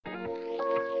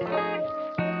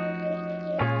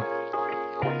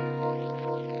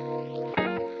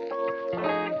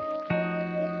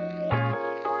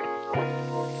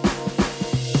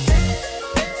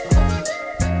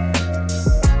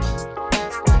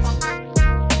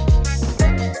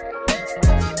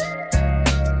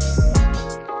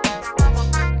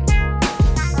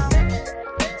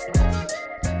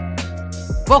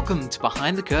Welcome to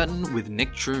Behind the Curtain with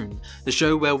Nick Troon, the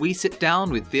show where we sit down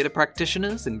with theatre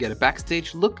practitioners and get a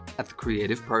backstage look at the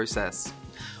creative process.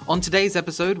 On today's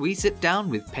episode, we sit down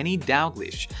with Penny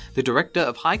Dalgleish, the director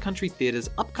of High Country Theatre's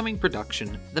upcoming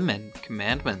production, The Men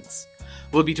Commandments.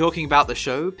 We'll be talking about the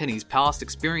show, Penny's past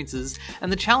experiences,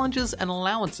 and the challenges and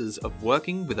allowances of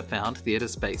working with a found theatre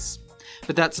space.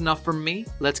 But that's enough from me.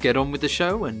 Let's get on with the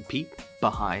show and peep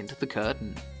behind the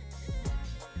curtain.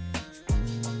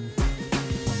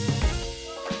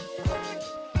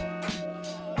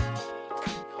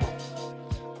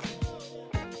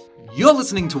 You're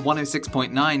listening to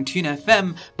 106.9 Tune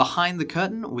FM, Behind the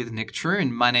Curtain with Nick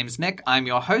Troon. My name's Nick, I'm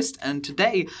your host, and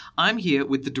today I'm here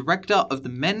with the director of The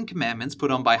Men Commandments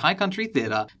put on by High Country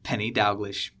Theatre, Penny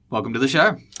Dalgleish. Welcome to the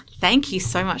show. Thank you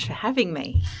so much for having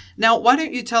me. Now, why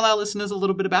don't you tell our listeners a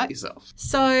little bit about yourself?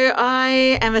 So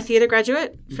I am a theatre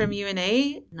graduate from UNE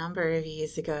a number of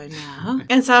years ago now.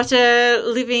 And so after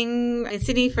living in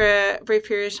Sydney for a brief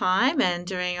period of time and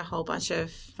doing a whole bunch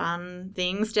of fun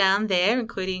things down there,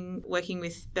 including working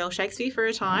with Bell Shakespeare for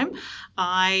a time,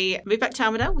 I moved back to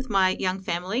Armidale with my young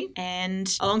family.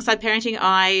 And alongside parenting,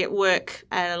 I work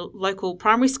at a local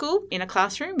primary school in a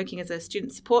classroom, working as a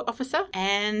student support officer.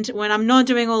 And when I'm not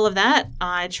doing all of that,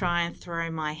 I try and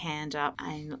throw my hand up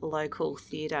in local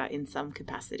theatre in some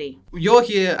capacity. You're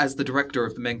here as the director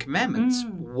of The Men Commandments.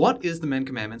 What is The Men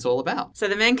Commandments all about? So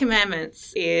The Men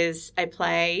Commandments is a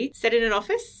play set in an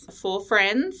office. Four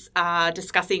friends are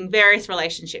discussing various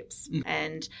relationships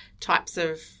and types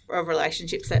of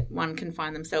relationships that one can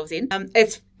find themselves in.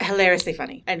 It's hilariously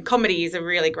funny, and comedy is a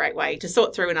really great way to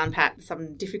sort through and unpack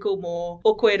some difficult, more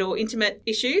awkward or intimate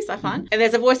issues, I find. And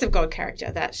there's a voice of God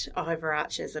character that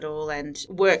overarches it all and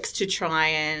works to try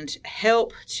and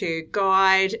help, to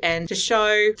guide, and to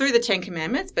show through the 10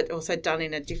 Commandments, but also done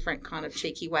in a different kind of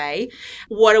cheeky way,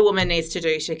 what a woman needs to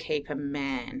do to keep a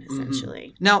man,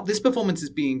 essentially. Now, this performance is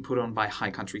being put on by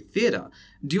High Country Theatre.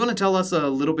 Do you want to tell us a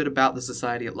little bit about the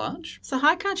society at large? So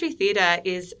High Country Theatre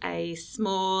is a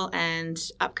small and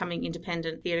upcoming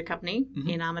independent theatre company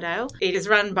in Armidale. It is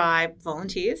run by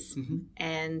volunteers,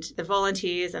 and the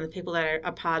volunteers and the people that are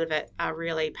a part of it are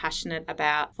really passionate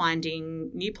about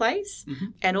finding new plays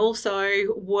and also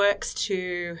works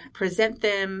to present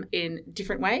them in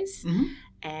different ways.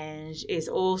 And is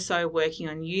also working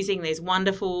on using these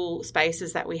wonderful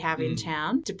spaces that we have in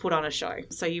town to put on a show.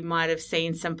 So you might have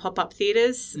seen some pop-up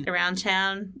theatres around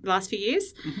town the last few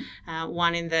years.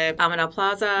 One in the Armidale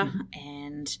Plaza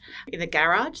and in the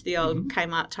garage, the old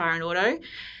Kmart Tire and Auto.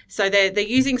 So they're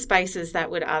using spaces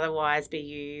that would otherwise be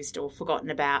used or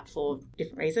forgotten about for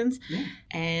different reasons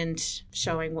and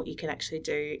showing what you can actually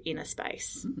do in a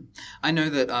space. I know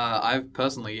that I've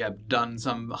personally done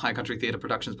some High Country Theatre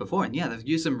productions before, and they've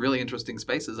used some really interesting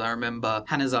spaces. I remember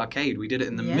Hannah's Arcade. We did it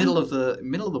in the middle of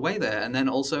the way there, and then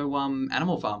also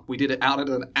Animal Farm. We did it out at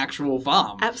an actual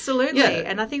farm. Absolutely.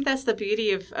 And I think that's the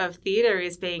beauty of theatre,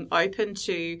 is being open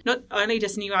to not only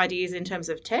just new ideas in terms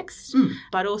of text,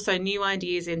 but also new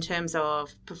ideas in terms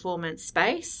of performance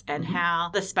space and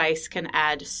how the space can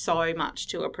add so much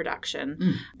to a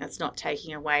production. That's not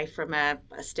taking away from a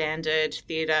standard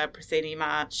theatre, proscenium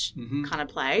march kind of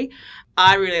play.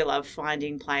 I really love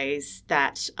finding plays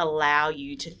that allow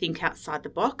you to think outside the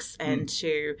box and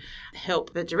to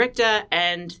help the director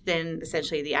and then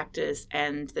essentially the actors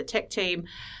and the tech team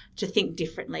to think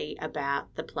differently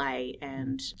about the play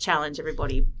and challenge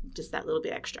everybody just that little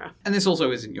bit extra. And this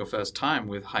also isn't your first time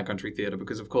with High Country Theatre,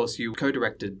 because, of course, you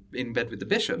co-directed In Bed with the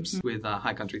Bishops with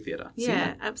High Country Theatre.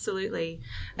 Yeah, absolutely.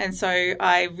 And so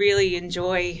I really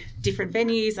enjoy different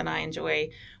venues and I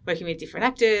enjoy working with different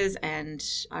actors, and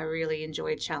I really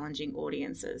enjoyed challenging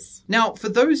audiences. Now, for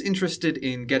those interested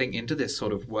in getting into this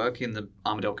sort of work in the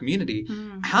Armidale community,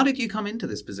 how did you come into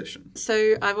this position?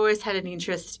 So I've always had an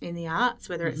interest in the arts,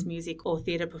 whether it's music or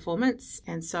theatre performance,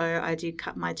 and so I did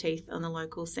cut my teeth on the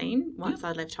local scene once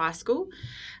I left high school.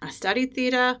 I studied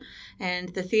theatre, and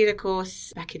the theatre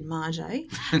course back in my day,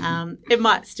 it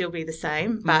might still be the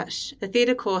same, but the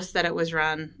theatre course that it was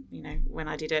run, when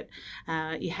I did it,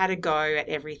 you had a go at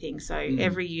everything. So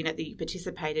every unit that you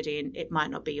participated in, it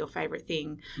might not be your favourite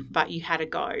thing, but you had a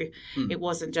go. It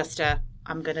wasn't just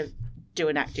I'm going to do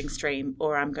an acting stream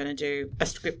or I'm going to do a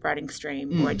script writing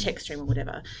stream or a text stream or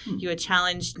whatever. You were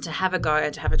challenged to have a go,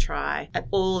 to have a try at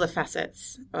all the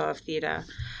facets of theatre.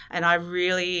 And I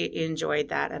really enjoyed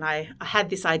that. And I had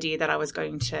this idea that I was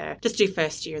going to just do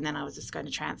first year and then I was just going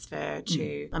to transfer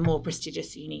to a more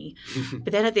prestigious uni.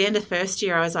 But then at the end of first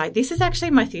year, I was like, this is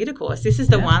actually my theatre course. This is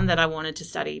the one that I wanted to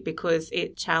study because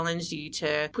it challenged you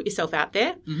to put yourself out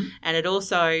there. And it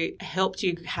also helped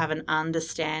you have an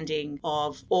understanding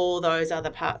of all those those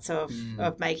other parts of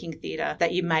making theatre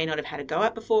that you may not have had a go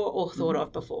at before or thought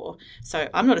of before. So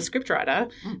I'm not a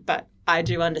scriptwriter, but I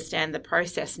do understand the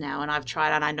process now, and I've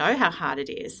tried, and I know how hard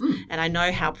it is, and I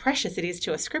know how precious it is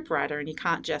to a scriptwriter, and you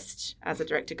can't just, as a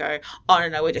director, go, oh,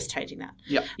 no, we're just changing that.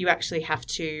 Yep. You actually have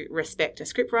to respect a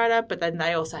scriptwriter, but then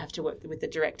they also have to work with the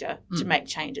director to make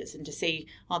changes and to see,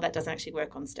 oh, that doesn't actually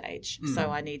work on stage. So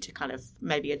I need to kind of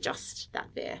maybe adjust that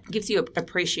there. It gives you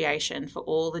appreciation for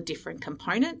all the different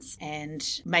components, and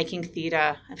making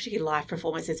theatre, particularly live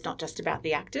performance, is not just about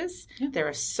the actors. Yep. There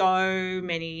are so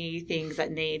many things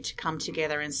that need to come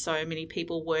together, and so many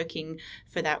people working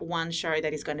for that one show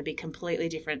that is going to be completely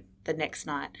different the next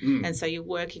night. And so you're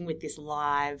working with this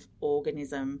live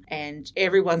organism, and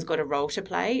everyone's got a role to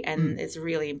play, and it's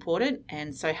really important.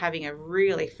 And so having a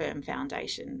really firm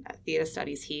foundation at theatre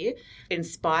studies here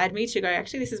inspired me to go,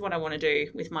 actually, this is what I want to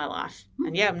do with my life.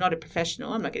 And yeah, I'm not a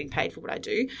professional. I'm not getting paid for what I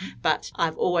do, but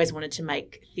I've always wanted to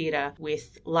make theatre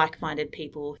with like-minded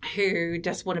people who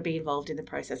just want to be involved in the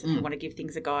process and who want to give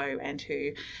things a go and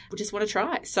who just want to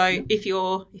try. So if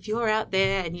you're out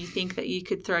there and you think that you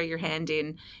could throw your hand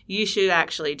in, you should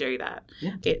actually do that.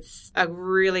 Yeah. It's a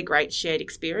really great shared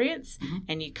experience,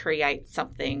 and you create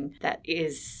something that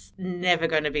is never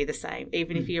going to be the same.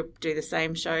 Even if you do the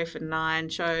same show for 9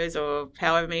 shows or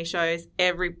however many shows,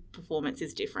 every performance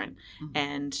is different,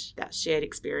 and that shared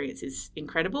experience is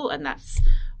incredible, and that's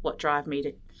what drive me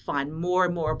to find more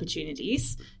and more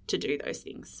opportunities to do those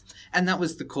things. And that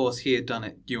was the course here done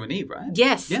at UNE, right?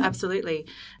 Yes, absolutely.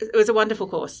 It was a wonderful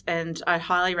course, and I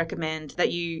highly recommend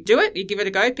that you do it. You give it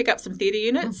a go, pick up some theatre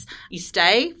units. You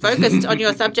stay focused on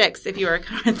your subjects if you're a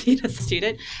current theatre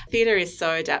student. Theatre is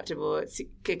so adaptable.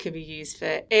 It can be used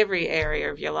for every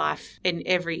area of your life, in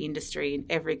every industry, in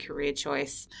every career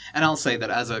choice. And I'll say that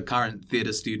as a current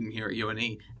theatre student here at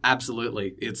UNE,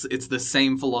 absolutely. It's the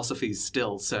same philosophies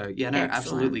still. So, yeah, no,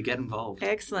 absolutely get involved.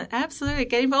 Excellent. Absolutely.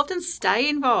 Get involved and stay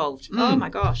involved. Oh, my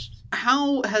gosh.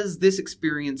 How has this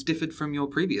experience differed from your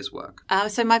previous work?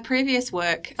 So my previous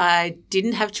work, I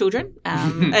didn't have children,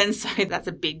 and so that's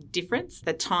a big difference.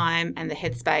 The time and the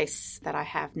headspace that I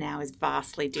have now is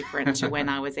vastly different to when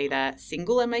I was either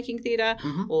single and making theatre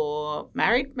or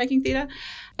married making theatre.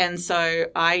 And so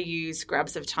I use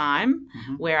grabs of time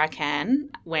where I can,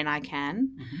 when I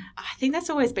can. I think that's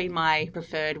always been my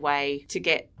preferred way to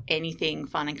get anything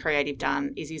fun and creative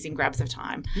done, is using grabs of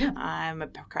time. Yeah. I'm a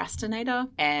procrastinator,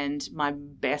 and my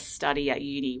best study at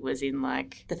uni was in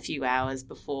like the few hours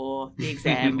before the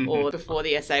exam or before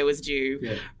the essay was due.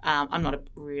 Yeah. I'm not a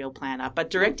real planner, but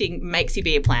directing makes you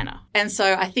be a planner. And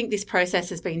so I think this process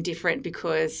has been different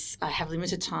because I have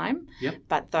limited time,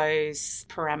 but those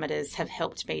parameters have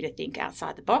helped me to think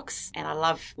outside the box. And I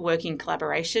love working in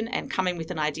collaboration and coming with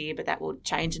an idea, but that will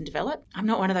change and develop. I'm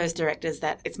not one of those directors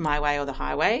that it's my way or the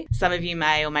highway. Some of you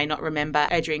may or may not remember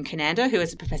Adrian Cananda, who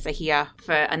was a professor here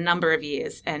for a number of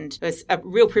years, and it was a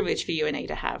real privilege for UNE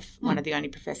to have one of the only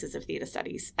professors of theatre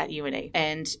studies at UNE.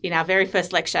 And in our very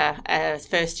first lecture,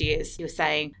 first years, he was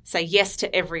saying, say yes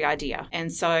to every idea.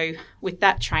 And so with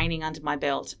that training under my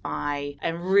belt, I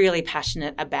am really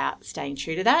passionate about staying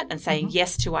true to that and saying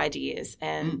yes to ideas.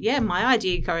 And my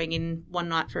idea going in one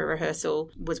night for a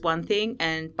rehearsal was one thing,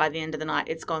 and by the end of the night,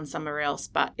 it's gone somewhere else,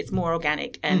 but it's more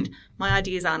organic. And my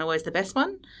ideas aren't always the best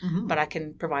one, but I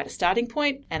can provide a starting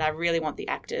point, and I really want the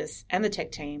actors and the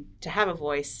tech team to have a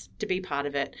voice, to be part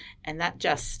of it, and that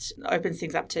just opens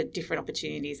things up to different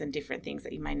opportunities and different things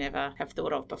that you may never have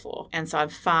thought of before. And so I'm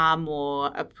far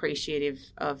more appreciative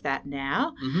of that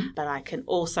now, but I can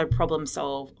also problem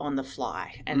solve on the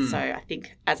fly. And so I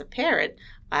think as a parent,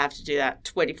 I have to do that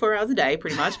 24 hours a day,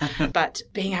 pretty much. But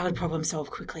being able to problem solve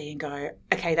quickly and go,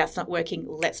 okay, that's not working.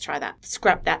 Let's try that.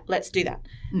 Scrap that. Let's do that.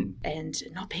 And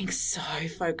not being so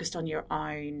focused on your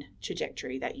own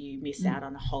trajectory that you miss out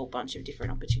on a whole bunch of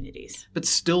different opportunities. But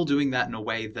still doing that in a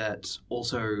way that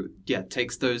also,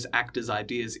 takes those actors'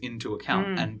 ideas into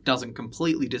account and doesn't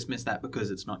completely dismiss that because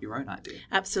it's not your own idea.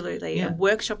 Absolutely. Yeah. And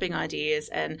workshopping ideas,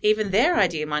 and even their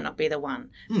idea might not be the one,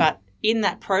 but in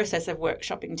that process of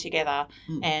workshopping together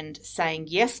and saying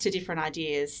yes to different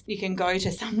ideas, you can go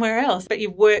to somewhere else, but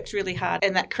you've worked really hard,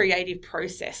 and that creative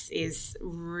process is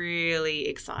really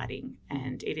exciting,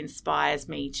 and it inspires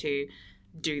me to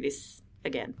do this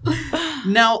again.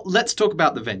 Now, let's talk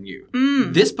about the venue.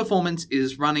 This performance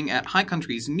is running at High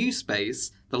Country's new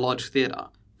space, the Lodge Theatre.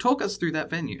 Talk us through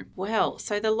that venue. Well,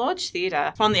 so the Lodge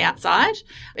Theatre, from the outside,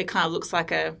 it kind of looks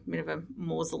like a bit of a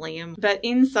mausoleum. But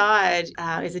inside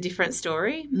is a different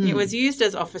story. It was used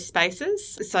as office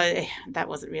spaces, so that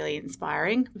wasn't really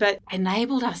inspiring, but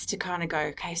enabled us to kind of go,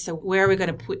 okay, so where are we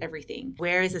going to put everything?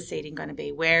 Where is the seating going to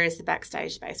be? Where is the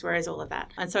backstage space? Where is all of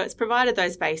that? And so it's provided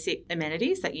those basic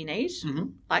amenities that you need,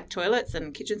 like toilets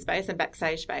and kitchen space and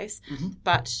backstage space.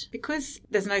 But because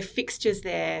there's no fixtures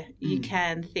there, you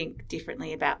can think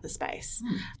differently about the space.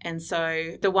 And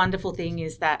so the wonderful thing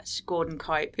is that Gordon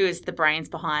Cope, who is the brains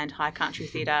behind High Country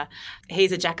Theatre,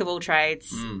 he's a jack of all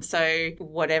trades. So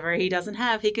whatever he doesn't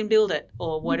have, he can build it,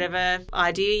 or whatever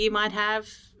idea you might have,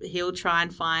 he'll try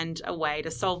and find a way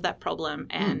to solve that problem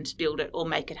and build it or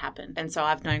make it happen. And so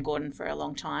I've known Gordon for a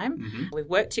long time. We've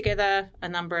worked together a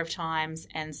number of times,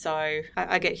 and so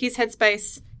I get his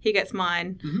headspace, he gets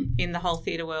mine in the whole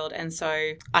theatre world, and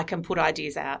so I can put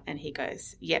ideas out and he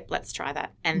goes, yep, let's try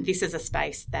that. And this is a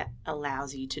space that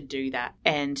allows you to do that.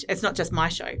 And it's not just my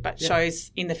show, but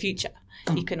shows in the future.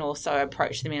 You can also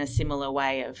approach them in a similar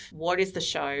way of what is the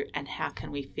show and how can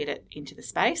we fit it into the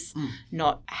space,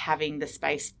 not having the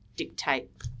space dictate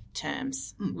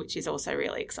terms, which is also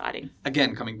really exciting.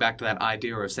 Again, coming back to that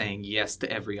idea of saying yes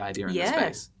to every idea in the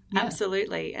space. Yeah.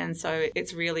 Absolutely. And so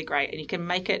it's really great, and you can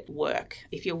make it work.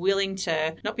 If you're willing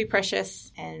to not be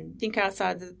precious and think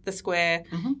outside the square,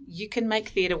 you can make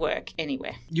theatre work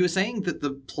anywhere. You were saying that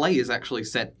the play is actually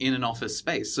set in an office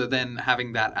space, so then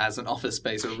having that as an office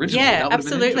space originally, that would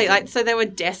absolutely. Have been so there were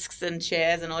desks and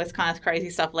chairs and all this kind of crazy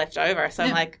stuff left over. So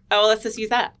I'm like, oh, well, let's just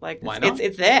use that. Like, why not?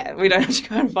 It's there. We don't have to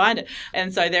go and find it.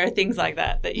 And so there are things like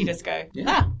that you just go,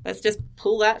 let's just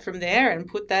pull that from there and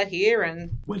put that here,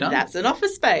 and that's an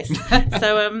office space.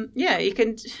 So, you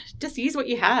can just use what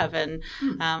you have, and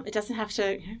it doesn't have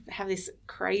to have this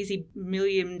crazy $1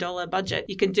 million budget.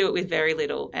 You can do it with very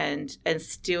little and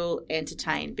still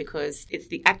entertain, because it's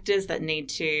the actors that need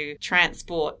to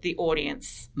transport the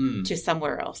audience to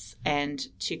somewhere else and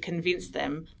to convince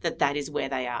them that that is where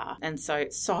they are. And so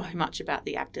it's so much about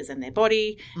the actors and their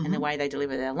body and the way they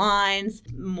deliver their lines,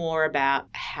 more about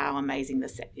how amazing the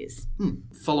set is.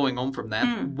 Following on from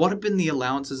that, what have been the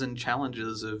allowances and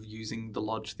challenges of using the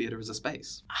Lodge Theatre as a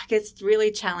space? I guess it's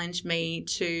really challenged me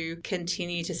to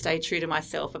continue to stay true to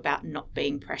myself about not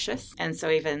being precious. And so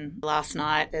even last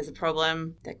night, there's a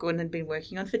problem that Gordon had been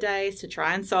working on for days to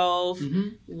try and solve,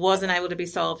 wasn't able to be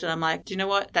solved. And I'm like, do you know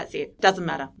what? That's it. Doesn't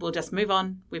matter. We'll just move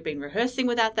on. We've been rehearsing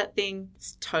without that thing.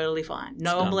 It's totally fine.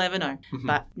 No one will ever know.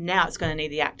 But now it's going to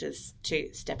need the actors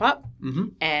to step up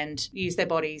and use their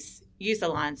bodies, use the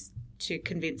lines to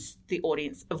convince the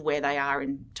audience of where they are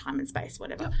in time and space,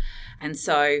 whatever. And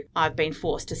so I've been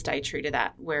forced to stay true to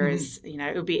that. Whereas,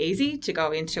 it would be easy to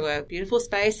go into a beautiful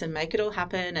space and make it all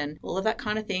happen, and all of that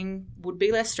kind of thing would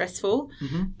be less stressful.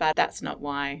 But that's not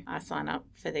why I sign up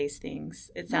for these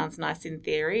things. It sounds nice in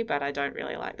theory, but I don't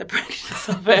really like the practice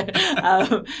of it.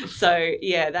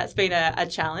 That's been a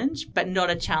challenge, but not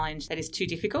a challenge that is too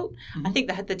difficult. I think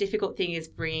that the difficult thing is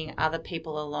bringing other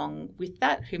people along with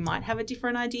that who might have a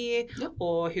different idea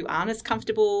or who aren't as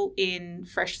comfortable in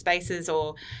fresh spaces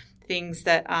or things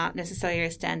that aren't necessarily a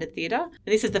standard theatre.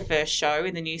 This is the first show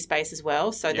in the new space as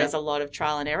well, so there's a lot of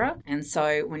trial and error. And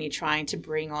so when you're trying to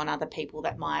bring on other people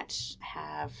that might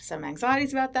have some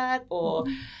anxieties about that, or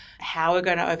how we're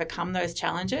going to overcome those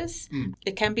challenges,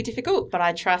 it can be difficult. But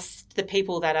I trust the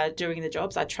people that are doing the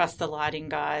jobs. I trust the lighting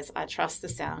guys. I trust the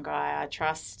sound guy. I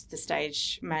trust the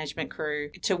stage management crew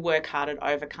to work hard at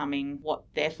overcoming what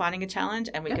they're finding a challenge.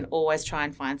 And we can always try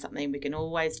and find something. We can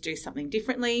always do something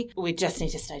differently. We just need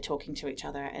to stay talking to each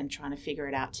other and trying to figure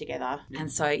it out together.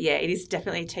 And so, it is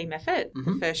definitely a team effort,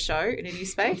 the first show in a new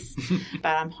space.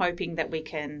 But I'm hoping that we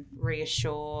can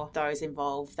reassure those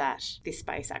involved that this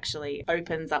space actually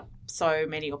opens up so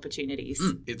many opportunities.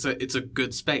 It's a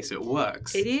good space. It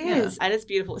works. It is. And it's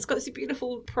beautiful. It's got these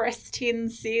beautiful pressed tin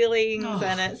ceilings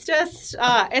and it's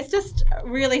just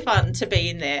really fun to be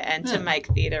in there and to make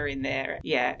theatre in there.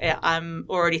 I'm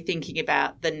already thinking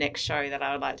about the next show that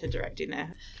I would like to direct in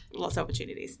there. Lots of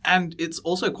opportunities. And it's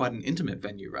also quite an intimate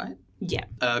venue, right? Yeah.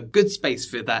 A good space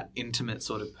for that intimate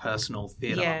sort of personal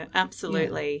theatre. Yeah,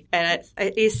 absolutely. And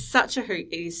it is such a hoot.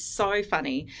 It is so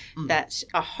funny that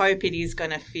I hope it is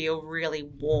going to feel really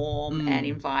warm and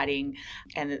inviting,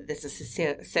 and that there's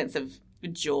a sense of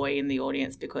joy in the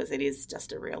audience, because it is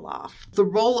just a real laugh. The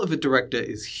role of a director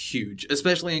is huge,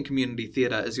 especially in community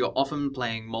theatre, as you're often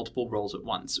playing multiple roles at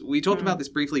once. We talked about this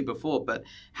briefly before, but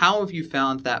how have you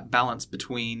found that balance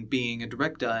between being a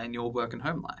director and your work and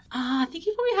home life? I think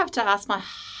you probably have to ask my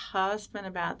husband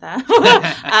about that.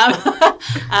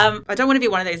 I don't want to be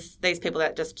one of these people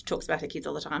that just talks about her kids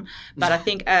all the time. But I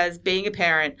think as being a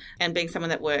parent and being someone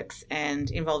that works and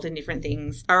involved in different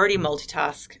things, I already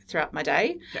multitask throughout my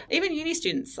day. Yeah. Even uni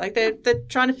students, like they're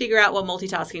trying to figure out what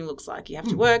multitasking looks like. You have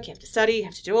to work, you have to study, you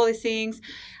have to do all these things.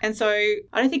 And so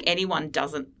I don't think anyone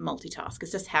doesn't multitask.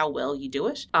 It's just how well you do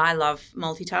it. I love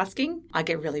multitasking. I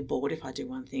get really bored if I do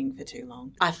one thing for too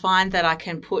long. I find that I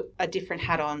can put a different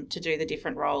hat on to do the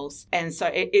different roles. And so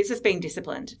it's just being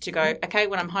disciplined to go, okay,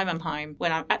 when I'm home, I'm home.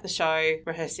 When I'm at the show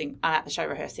rehearsing, I'm at the show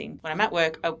rehearsing. When I'm at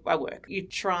work, I work. You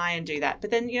try and do that.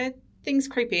 But then, things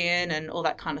creep in and all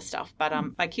that kind of stuff. But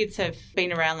my kids have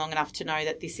been around long enough to know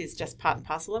that this is just part and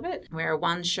parcel of it. We're a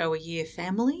 1 show a year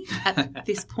family at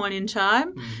this point in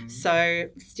time. Mm-hmm. So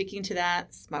sticking to that,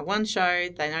 it's my 1 show.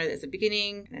 They know there's a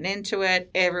beginning and an end to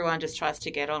it. Everyone just tries to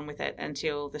get on with it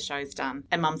until the show's done.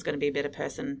 And Mum's going to be a better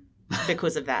person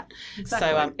because of that. Exactly.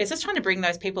 So it's just trying to bring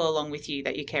those people along with you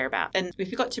that you care about. And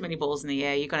if you've got too many balls in the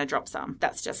air, you're going to drop some.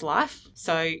 That's just life.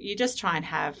 So you just try and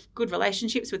have good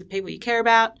relationships with the people you care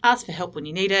about, ask for help when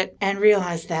you need it, and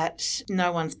realise that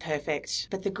no one's perfect.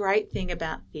 But the great thing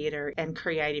about theatre and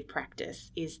creative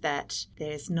practice is that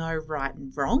there's no right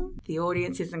and wrong. The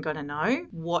audience isn't going to know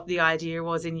what the idea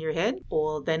was in your head,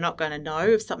 or they're not going to know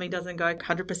if something doesn't go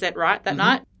 100% right that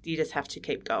night. You just have to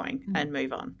keep going and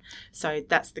move on. So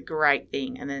that's the great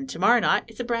thing. And then tomorrow night,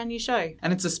 it's a brand new show.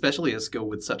 And it's especially a skill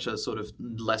with such a sort of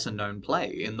lesser known play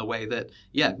in the way that,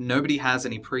 nobody has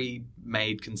any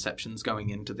pre-made conceptions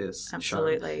going into this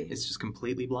Absolutely. show. It's just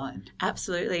completely blind.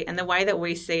 Absolutely. And the way that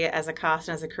we see it as a cast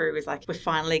and as a crew is like we're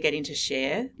finally getting to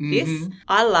share this.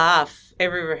 I laugh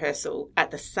every rehearsal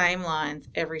at the same lines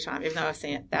every time, even though I've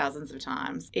seen it thousands of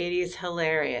times. It is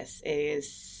hilarious. It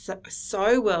is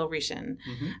so well written.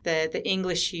 The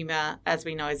English humour, as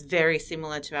we know, is very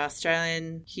similar to our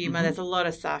Australian humour. There's a lot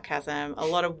of sarcasm, a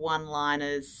lot of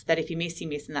one-liners that if you miss,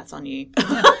 and that's on you.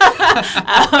 But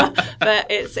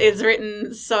it's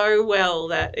written so well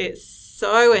that it's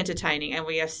so entertaining, and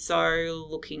we are so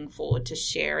looking forward to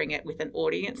sharing it with an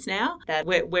audience now that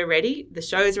we're ready, the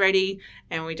show's ready,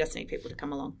 and we just need people to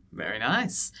come along. Very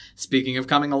nice. Speaking of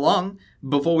coming along,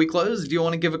 before we close, do you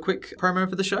want to give a quick promo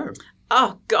for the show?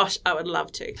 Oh, gosh, I would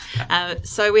love to.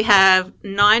 So we have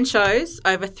 9 shows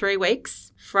over 3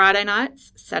 weeks, Friday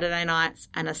nights, Saturday nights,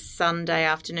 and a Sunday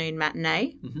afternoon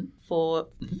matinee for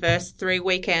the first 3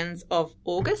 weekends of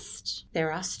August.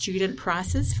 There are student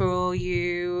prices for all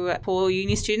you poor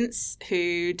uni students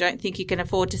who don't think you can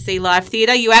afford to see live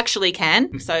theatre. You actually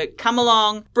can. So come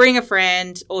along, bring a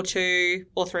friend or 2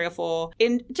 or 3 or 4,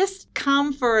 and just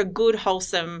come for a good,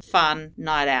 wholesome, fun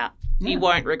night out. You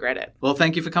won't regret it. Well,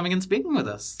 thank you for coming and speaking with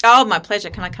us. Oh, my pleasure.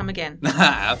 Can I come again?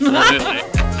 Absolutely.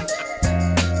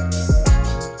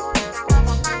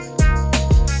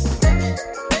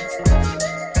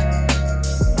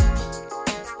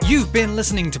 You've been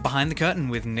listening to Behind the Curtain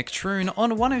with Nick Troon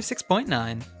on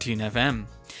 106.9 Tune FM.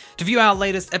 To view our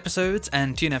latest episodes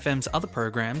and Tune FM's other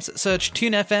programs, search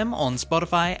Tune FM on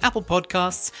Spotify, Apple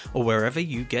Podcasts, or wherever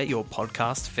you get your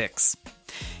podcast fix.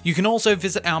 You can also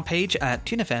visit our page at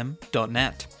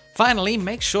tunefm.net. Finally,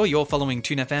 make sure you're following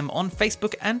Tune FM on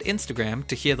Facebook and Instagram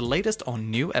to hear the latest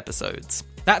on new episodes.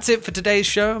 That's it for today's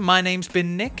show. My name's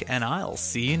been Nick, and I'll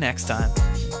see you next time.